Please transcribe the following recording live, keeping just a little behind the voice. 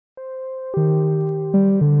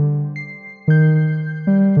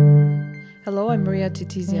Maria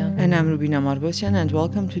Titizian. And I'm Rubina Margosian, and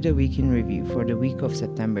welcome to the Week in Review for the week of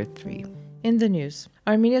September 3. In the news,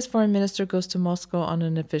 Armenia's foreign minister goes to Moscow on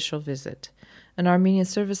an official visit. An Armenian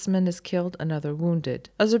serviceman is killed, another wounded.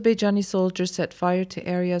 Azerbaijani soldiers set fire to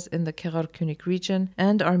areas in the Kagharkunik region,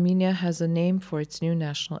 and Armenia has a name for its new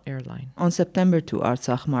national airline. On September 2,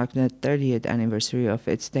 Artsakh marked the 30th anniversary of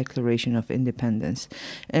its declaration of independence.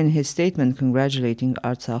 In his statement congratulating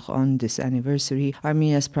Artsakh on this anniversary,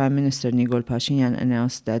 Armenia's Prime Minister Nikol Pashinyan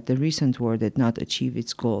announced that the recent war did not achieve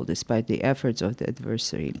its goal despite the efforts of the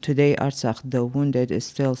adversary. Today, Artsakh, though wounded, is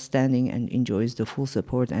still standing and enjoys the full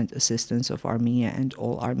support and assistance of Armenia and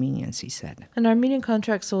all Armenians, he said. An Armenian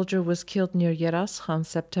contract soldier was killed near Yeresk on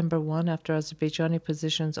September 1 after Azerbaijani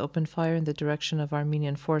positions opened fire in the direction of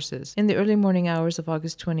Armenian forces. In the early morning hours of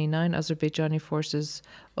August 29, Azerbaijani forces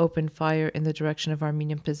opened fire in the direction of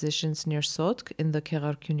Armenian positions near Sotk in the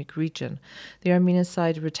Kagharkunik region. The Armenian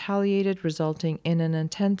side retaliated, resulting in an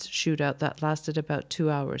intense shootout that lasted about 2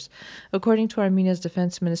 hours. According to Armenia's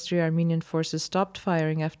defense ministry, Armenian forces stopped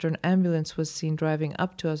firing after an ambulance was seen driving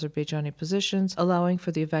up to Azerbaijani positions, allowing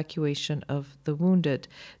for the evacuation of the wounded.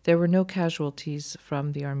 There were no casualties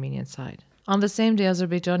from the Armenian side. On the same day,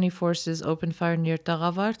 Azerbaijani forces opened fire near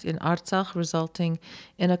Dagavart in Artsakh, resulting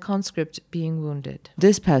in a conscript being wounded.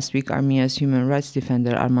 This past week, Armenia's human rights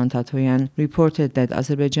defender Arman Tatoyan reported that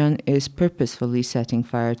Azerbaijan is purposefully setting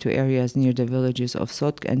fire to areas near the villages of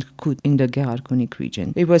Sotk and Kut in the Kagharkunik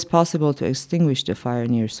region. It was possible to extinguish the fire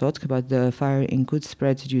near Sotk, but the fire in Kut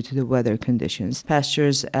spread due to the weather conditions.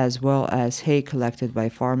 Pastures as well as hay collected by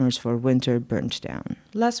farmers for winter burnt down.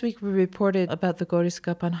 Last week, we reported about the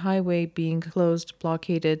Goris-Kapan highway being closed,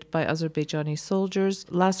 blockaded by Azerbaijani soldiers.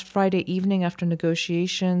 Last Friday evening, after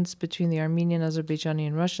negotiations between the Armenian, Azerbaijani,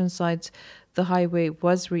 and Russian sides, the highway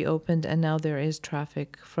was reopened, and now there is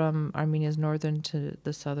traffic from Armenia's northern to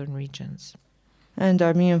the southern regions. And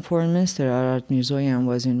Armenian Foreign Minister Arat Mirzoyan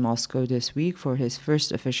was in Moscow this week for his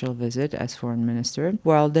first official visit as foreign minister.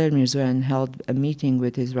 While there, Mirzoyan held a meeting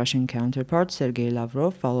with his Russian counterpart, Sergei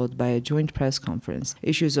Lavrov, followed by a joint press conference.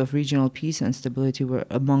 Issues of regional peace and stability were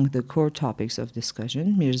among the core topics of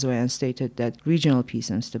discussion. Mirzoyan stated that regional peace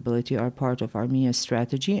and stability are part of Armenia's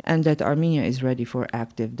strategy and that Armenia is ready for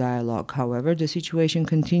active dialogue. However, the situation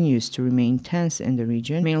continues to remain tense in the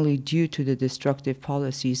region, mainly due to the destructive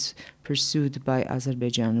policies pursued by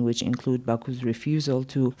Azerbaijan, which include Baku's refusal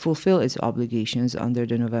to fulfill its obligations under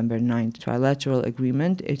the November 9th trilateral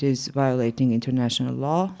agreement. It is violating international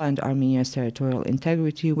law and Armenia's territorial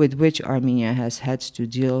integrity, with which Armenia has had to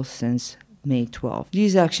deal since May 12.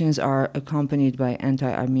 These actions are accompanied by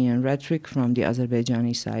anti-Armenian rhetoric from the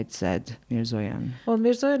Azerbaijani side, said Mirzoyan. Well,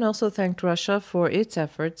 Mirzoyan also thanked Russia for its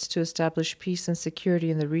efforts to establish peace and security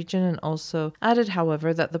in the region, and also added,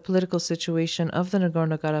 however, that the political situation of the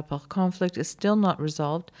Nagorno-Karabakh conflict is still not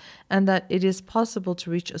resolved, and that it is possible to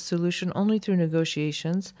reach a solution only through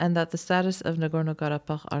negotiations, and that the status of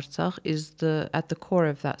Nagorno-Karabakh Artsakh is at the core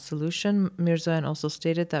of that solution. Mirzoyan also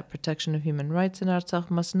stated that protection of human rights in Artsakh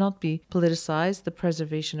must not be politicized. The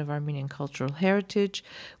preservation of Armenian cultural heritage,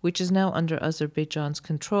 which is now under Azerbaijan's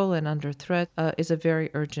control and under threat, is a very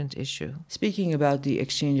urgent issue. Speaking about the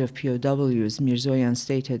exchange of POWs, Mirzoyan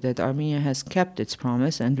stated that Armenia has kept its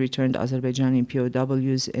promise and returned Azerbaijani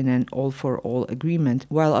POWs in an all-for-all agreement,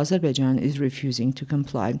 while Azerbaijan is refusing to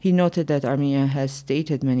comply. He noted that Armenia has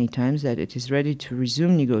stated many times that it is ready to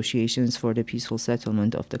resume negotiations for the peaceful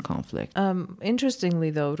settlement of the conflict.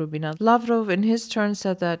 Interestingly, though, Rubina, Lavrov in his turn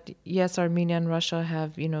said that, yes, Armenia and Russia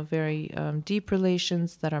have, very deep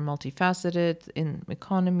relations that are multifaceted in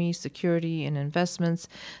economy, security, and investments.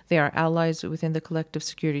 They are allies within the Collective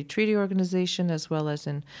Security Treaty Organization, as well as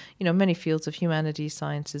in, many fields of humanities,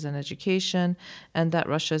 sciences, and education, and that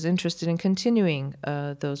Russia is interested in continuing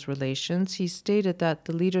those relations. He stated that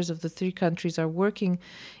the leaders of the three countries are working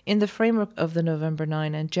in the framework of the November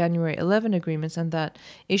 9 and January 11 agreements, and that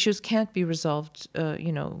issues can't be resolved,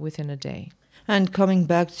 within a day. And coming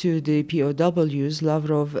back to the POWs,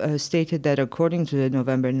 Lavrov stated that according to the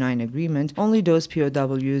November 9 agreement, only those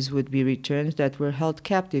POWs would be returned that were held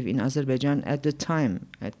captive in Azerbaijan at the time,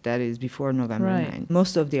 that is before November 9.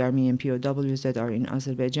 Most of the Armenian POWs that are in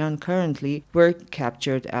Azerbaijan currently were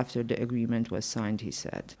captured after the agreement was signed, he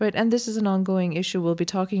said. Right, and this is an ongoing issue. We'll be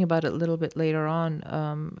talking about it a little bit later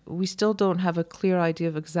on. We still don't have a clear idea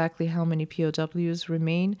of exactly how many POWs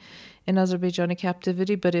remain in Azerbaijani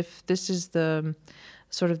captivity, but if this is the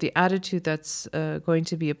sort of the attitude that's going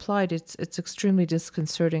to be applied, it's extremely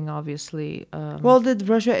disconcerting, obviously. Well, that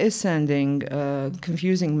Russia is sending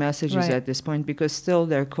confusing messages Right. at this point, because still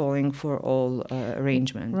they're calling for all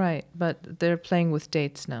arrangement. Right, but they're playing with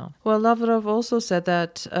dates now. Well, Lavrov also said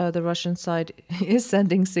that the Russian side is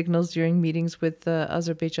sending signals during meetings with the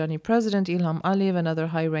Azerbaijani President Ilham Aliyev and other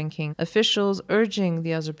high-ranking officials, urging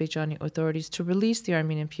the Azerbaijani authorities to release the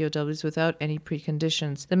Armenian POWs without any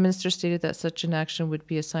preconditions. The minister stated that such an action would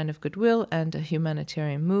be a sign of goodwill and a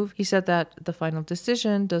humanitarian move. He said that the final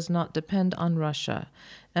decision does not depend on Russia.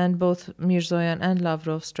 And both Mirzoyan and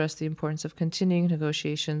Lavrov stressed the importance of continuing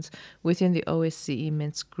negotiations within the OSCE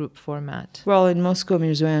Minsk group format. Well, in Moscow,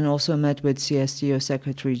 Mirzoyan also met with CSTO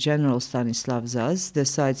Secretary General Stanislav Zaz. The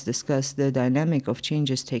sides discussed the dynamic of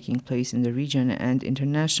changes taking place in the region and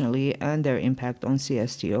internationally and their impact on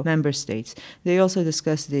CSTO member states. They also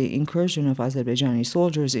discussed the incursion of Azerbaijani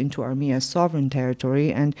soldiers into Armenia's sovereign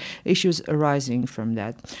territory and issues arising from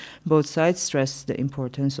that. Both sides stressed the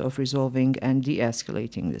importance of resolving and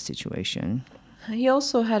de-escalating the situation. He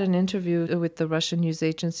also had an interview with the Russian news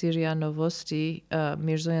agency RIA Novosti.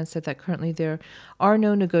 Mirzoyan said that currently there are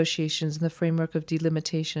no negotiations in the framework of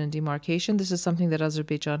delimitation and demarcation. This is something that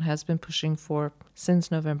Azerbaijan has been pushing for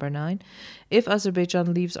since November 9. If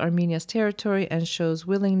Azerbaijan leaves Armenia's territory and shows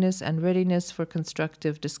willingness and readiness for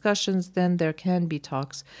constructive discussions, then there can be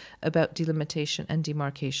talks about delimitation and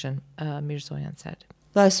demarcation, Mirzoyan said.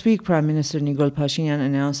 Last week, Prime Minister Nikol Pashinyan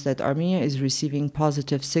announced that Armenia is receiving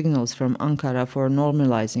positive signals from Ankara for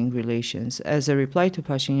normalizing relations. As a reply to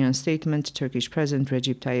Pashinyan's statement, Turkish President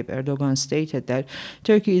Recep Tayyip Erdogan stated that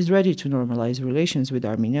Turkey is ready to normalize relations with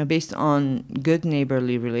Armenia based on good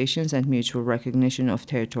neighborly relations and mutual recognition of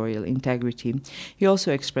territorial integrity. He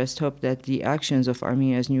also expressed hope that the actions of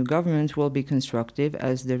Armenia's new government will be constructive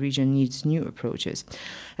as the region needs new approaches.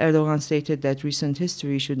 Erdogan stated that recent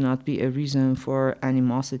history should not be a reason for animosity,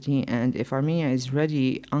 and if Armenia is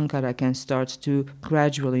ready, Ankara can start to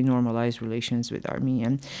gradually normalize relations with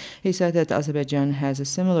Armenia. He said that Azerbaijan has a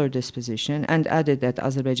similar disposition and added that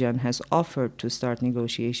Azerbaijan has offered to start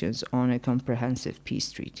negotiations on a comprehensive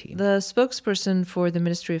peace treaty. The spokesperson for the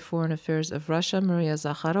Ministry of Foreign Affairs of Russia, Maria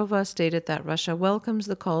Zakharova, stated that Russia welcomes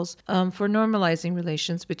the calls for normalizing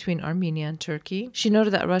relations between Armenia and Turkey. She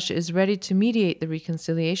noted that Russia is ready to mediate the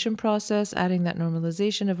reconciliation process, adding that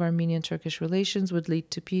normalization of Armenian-Turkish relations would lead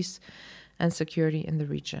to peace and security in the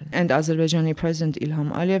region. And Azerbaijani President Ilham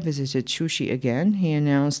Aliyev visited Shushi again. He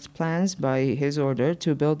announced plans by his order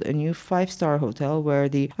to build a new 5-star hotel where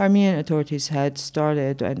the Armenian authorities had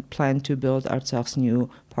started and planned to build Artsak's new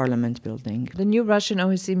parliament building. The new Russian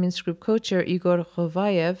OSCE Minsk Group co-chair Igor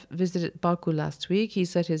Khovayev visited Baku last week. He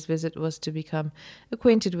said his visit was to become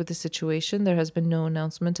acquainted with the situation. There has been no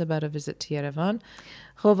announcement about a visit to Yerevan.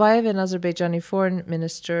 Khovayev and Azerbaijani Foreign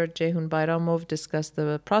Minister Ceyhun Bayramov discussed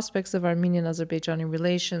the prospects of Armenian-Azerbaijani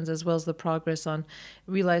relations as well as the progress on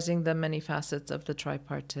realizing the many facets of the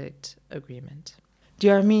tripartite agreement. The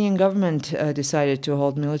Armenian government decided to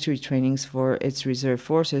hold military trainings for its reserve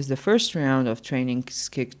forces. The first round of trainings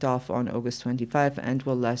kicked off on August 25 and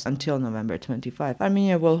will last until November 25.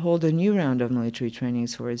 Armenia will hold a new round of military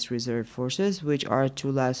trainings for its reserve forces, which are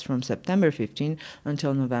to last from September 15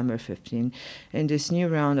 until November 15. In this new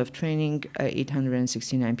round of training,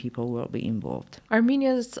 869 people will be involved.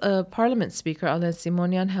 Armenia's parliament speaker, Alen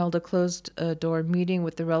Simonyan, held a closed-door meeting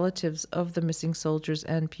with the relatives of the missing soldiers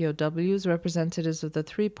and POWs. Representatives of the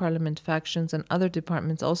 3 parliament factions and other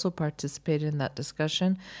departments also participated in that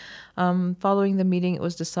discussion. Following the meeting, it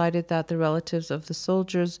was decided that the relatives of the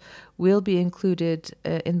soldiers will be included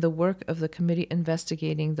in the work of the committee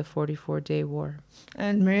investigating the 44-day war.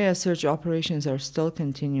 And Maria search operations are still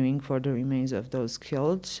continuing for the remains of those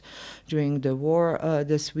killed during the war.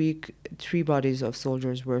 This week, 3 bodies of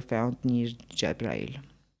soldiers were found near Jabrail.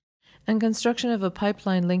 And construction of a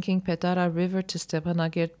pipeline linking Petara River to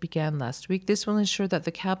Stepanakert began last week. This will ensure that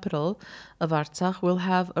the capital of Artsakh will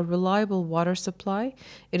have a reliable water supply.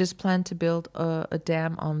 It is planned to build a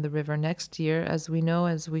dam on the river next year. As we know,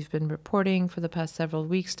 as we've been reporting for the past several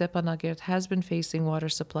weeks, Stepanakert has been facing water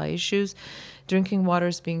supply issues. Drinking water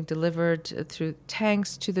is being delivered through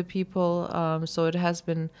tanks to the people. So it has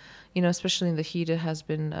been, especially in the heat, it has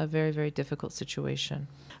been a very, very difficult situation.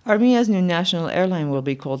 Armenia's new national airline will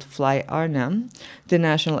be called Fly Arna. The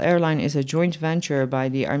national airline is a joint venture by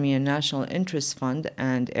the Armenian National Interest Fund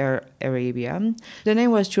and Air Arabia. The name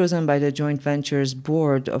was chosen by the joint venture's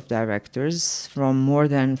board of directors from more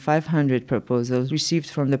than 500 proposals received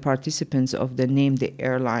from the participants of the Name the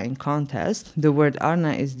Airline contest. The word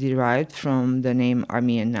Arna is derived from the name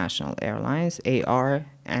Armenian National Airlines, AR,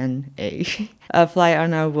 Fly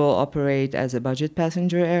Arnav will operate as a budget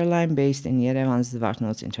passenger airline based in Yerevan's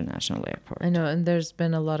Zvartnots International Airport. I know, and there's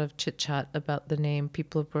been a lot of chit-chat about the name.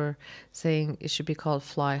 People were saying it should be called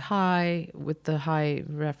Fly High, with the high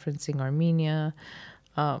referencing Armenia.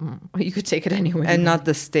 You could take it anywhere. And not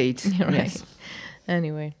the state. Right. Yes.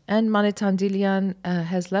 Anyway, and Mane Tandilian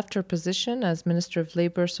has left her position as Minister of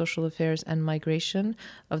Labor, Social Affairs and Migration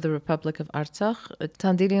of the Republic of Artsakh.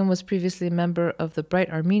 Tandilian was previously a member of the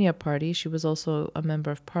Bright Armenia Party. She was also a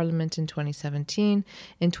member of Parliament in 2017.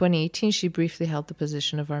 In 2018, she briefly held the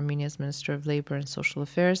position of Armenia's Minister of Labor and Social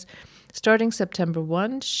Affairs. Starting September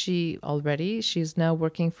 1, she is now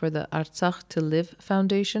working for the Artsakh to Live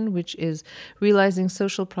Foundation, which is realizing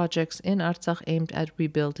social projects in Artsakh aimed at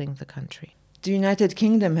rebuilding the country. The United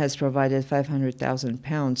Kingdom has provided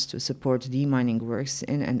 £500,000 to support demining works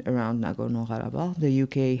in and around Nagorno-Karabakh. The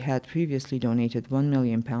UK had previously donated £1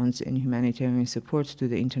 million in humanitarian support to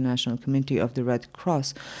the International Committee of the Red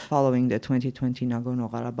Cross following the 2020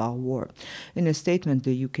 Nagorno-Karabakh war. In a statement,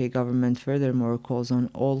 the UK government furthermore calls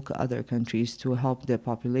on all other countries to help the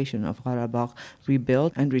population of Karabakh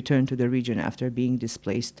rebuild and return to the region after being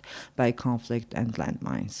displaced by conflict and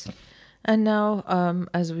landmines. And now,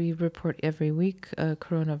 as we report every week,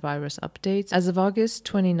 coronavirus updates. As of August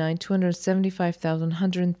 29,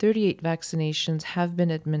 275,138 vaccinations have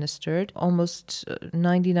been administered. Almost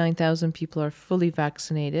 99,000 people are fully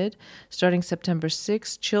vaccinated. Starting September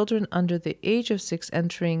 6, children under the age of 6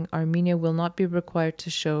 entering Armenia will not be required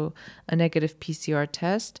to show a negative PCR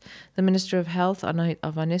test. The Minister of Health, Anahit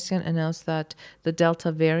Avanesyan, announced that the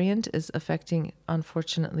Delta variant is affecting,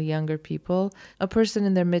 unfortunately, younger people. A person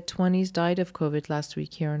in their mid-20s died of COVID last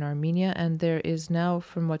week here in Armenia, and there is now,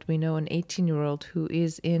 from what we know, an 18-year-old who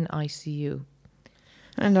is in ICU.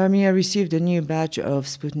 And Armenia received a new batch of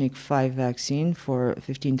Sputnik V vaccine for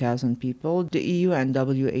 15,000 people. The EU and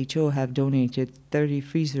WHO have donated 30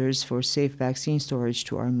 freezers for safe vaccine storage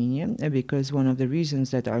to Armenia because one of the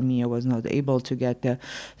reasons that Armenia was not able to get the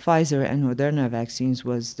Pfizer and Moderna vaccines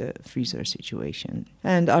was the freezer situation.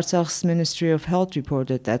 And Artsakh's Ministry of Health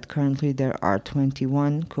reported that currently there are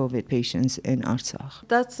 21 COVID patients in Artsakh.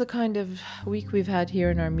 That's the kind of week we've had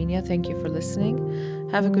here in Armenia. Thank you for listening.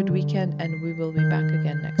 Have a good weekend, and we will be back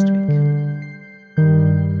again next week.